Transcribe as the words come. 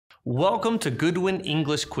Welcome to Goodwin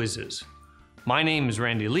English Quizzes. My name is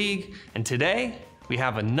Randy League, and today we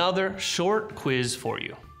have another short quiz for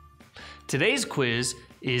you. Today's quiz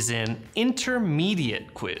is an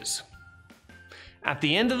intermediate quiz. At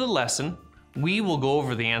the end of the lesson, we will go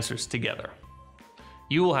over the answers together.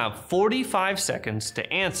 You will have 45 seconds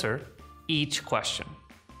to answer each question.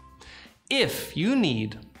 If you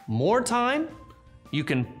need more time, you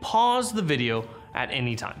can pause the video at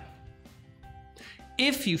any time.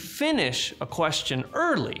 If you finish a question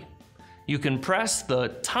early, you can press the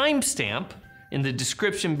timestamp in the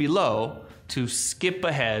description below to skip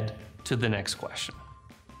ahead to the next question.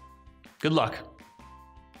 Good luck.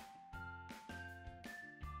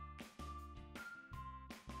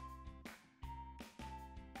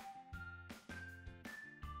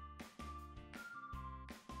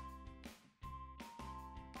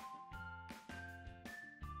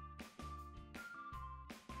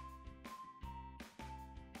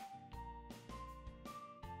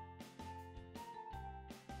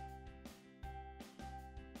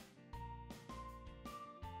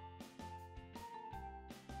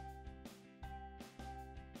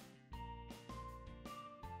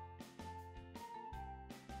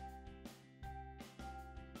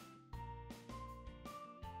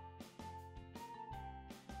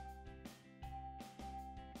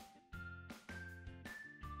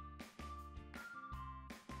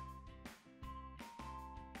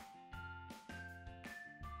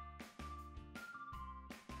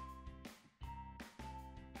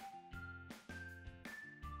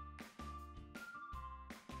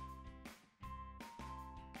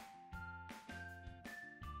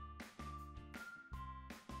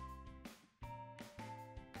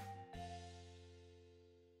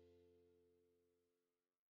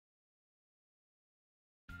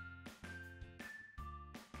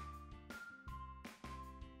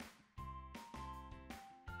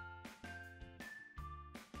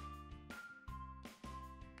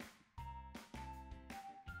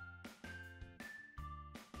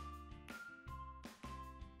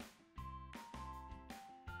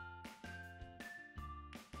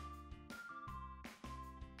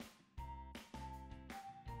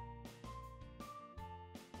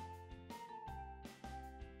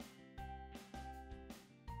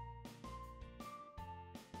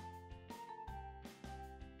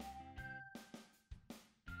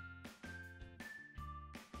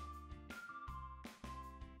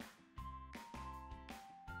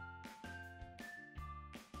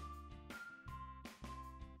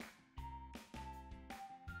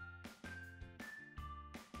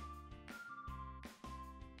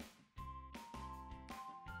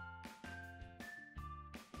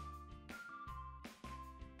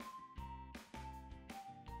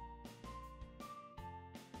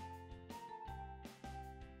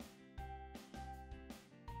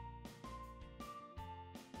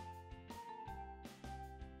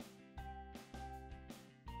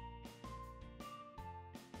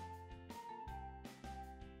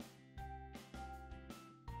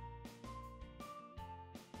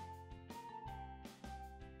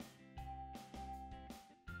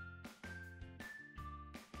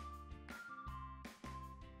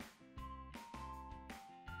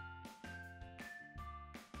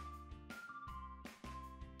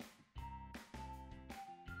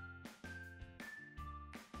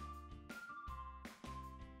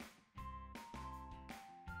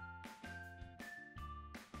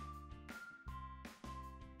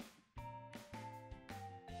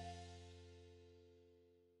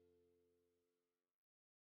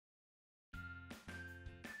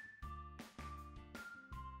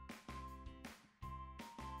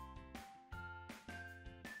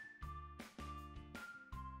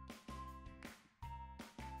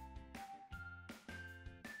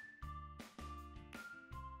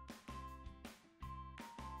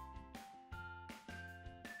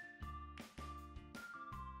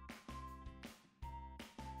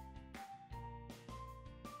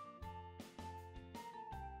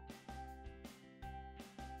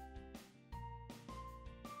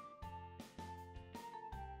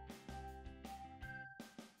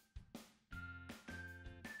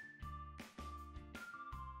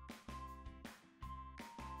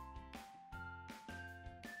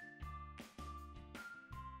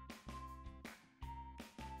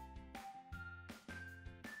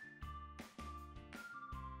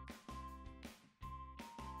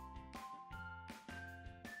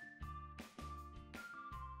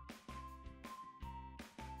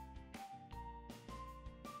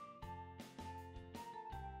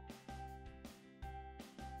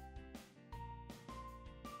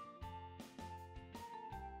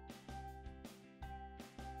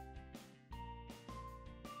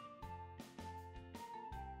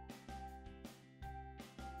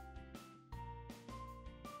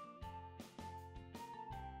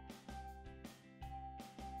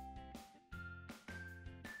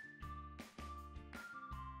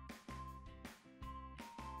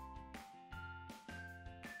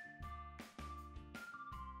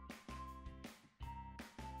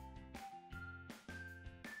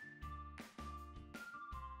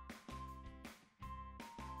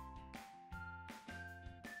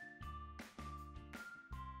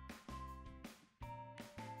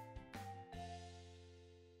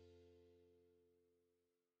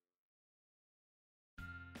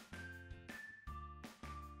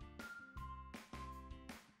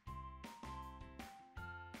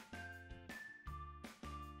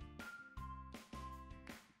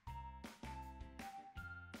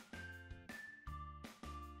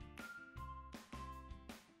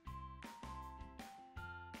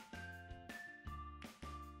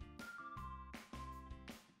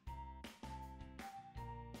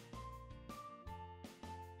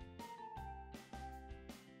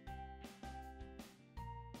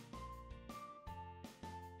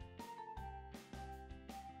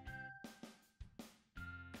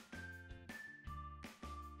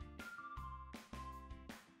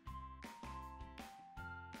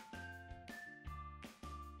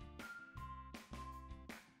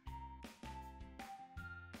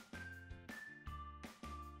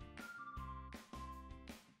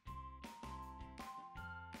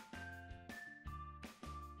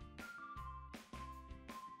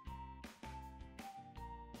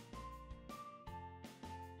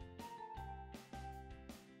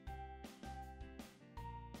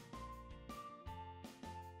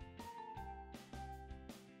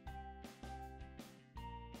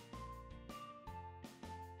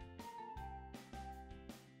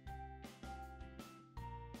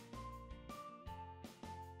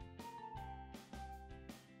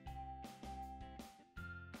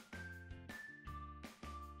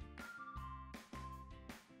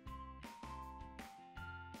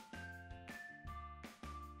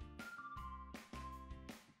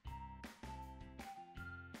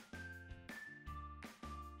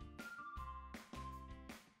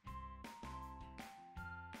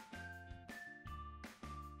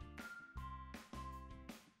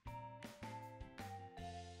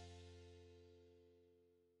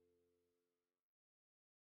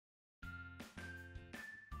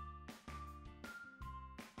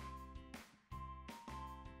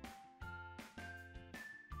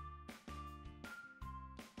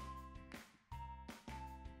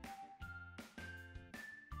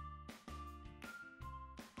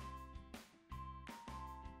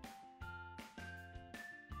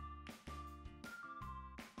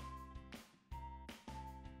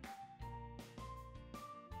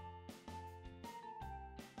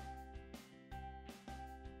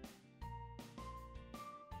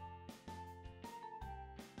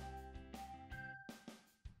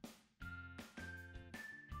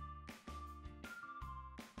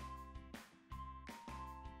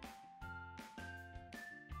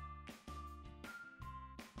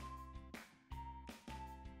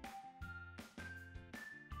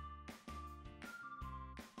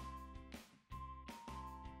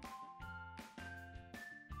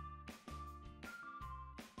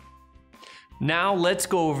 Now let's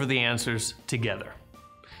go over the answers together.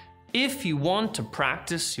 If you want to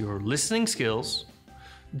practice your listening skills,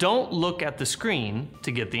 don't look at the screen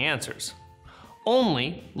to get the answers.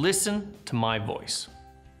 Only listen to my voice.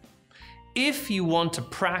 If you want to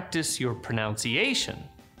practice your pronunciation,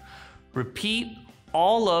 repeat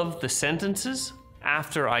all of the sentences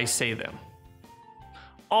after I say them.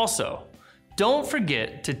 Also, don't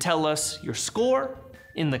forget to tell us your score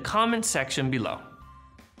in the comment section below.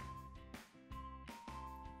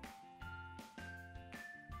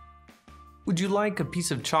 Would you like a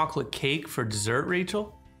piece of chocolate cake for dessert,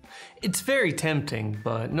 Rachel? It's very tempting,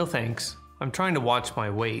 but no thanks. I'm trying to watch my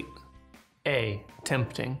weight. A.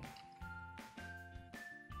 Tempting.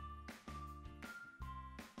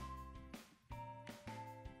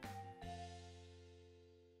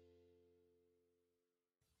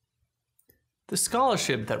 The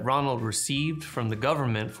scholarship that Ronald received from the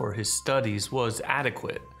government for his studies was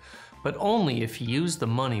adequate, but only if he used the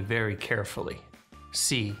money very carefully.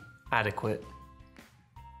 C. Adequate.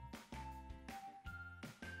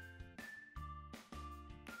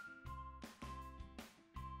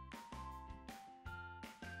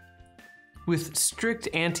 With strict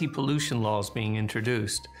anti-pollution laws being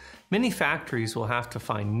introduced, many factories will have to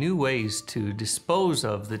find new ways to dispose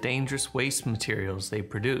of the dangerous waste materials they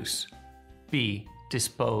produce. B.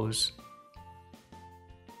 Dispose.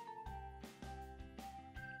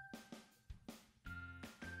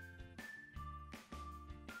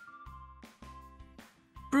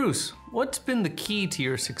 Bruce, what's been the key to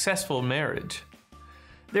your successful marriage?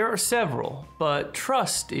 There are several, but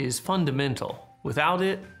trust is fundamental. Without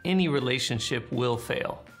it, any relationship will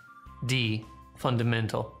fail. D.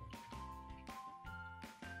 Fundamental.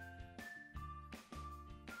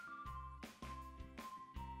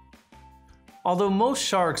 Although most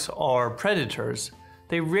sharks are predators,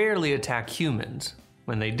 they rarely attack humans.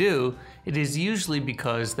 When they do, it is usually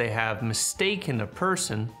because they have mistaken a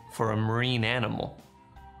person for a marine animal.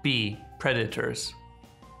 B. Predators.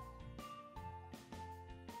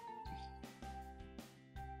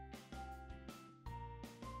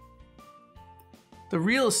 The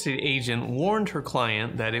real estate agent warned her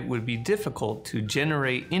client that it would be difficult to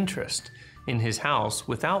generate interest in his house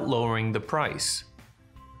without lowering the price.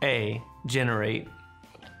 A. Generate.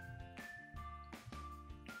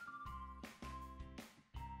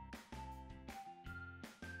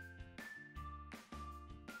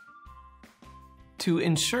 To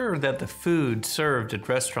ensure that the food served at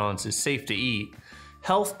restaurants is safe to eat,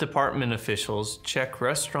 health department officials check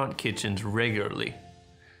restaurant kitchens regularly.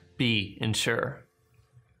 B. Ensure.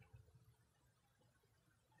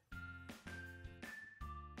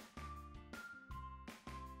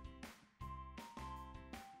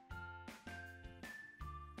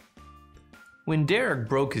 When Derek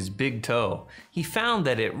broke his big toe, he found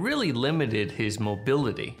that it really limited his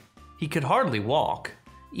mobility. He could hardly walk,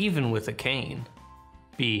 even with a cane.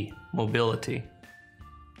 B. Mobility.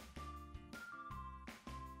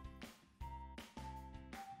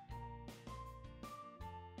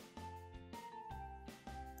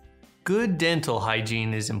 Good dental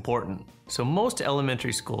hygiene is important, so most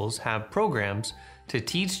elementary schools have programs to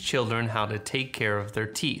teach children how to take care of their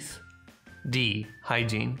teeth. D.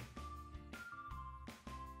 Hygiene.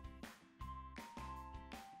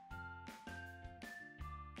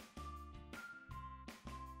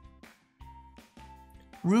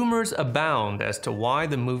 Rumors abound as to why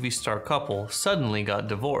the movie star couple suddenly got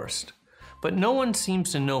divorced, but no one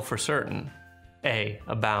seems to know for certain. A.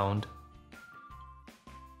 Abound.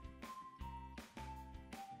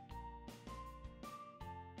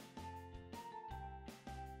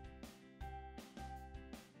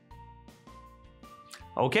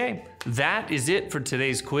 Okay, that is it for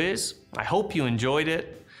today's quiz. I hope you enjoyed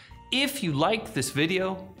it. If you liked this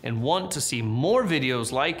video and want to see more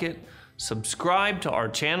videos like it, subscribe to our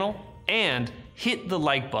channel and hit the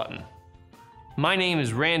like button. My name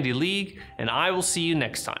is Randy League, and I will see you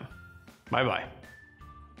next time. Bye-bye.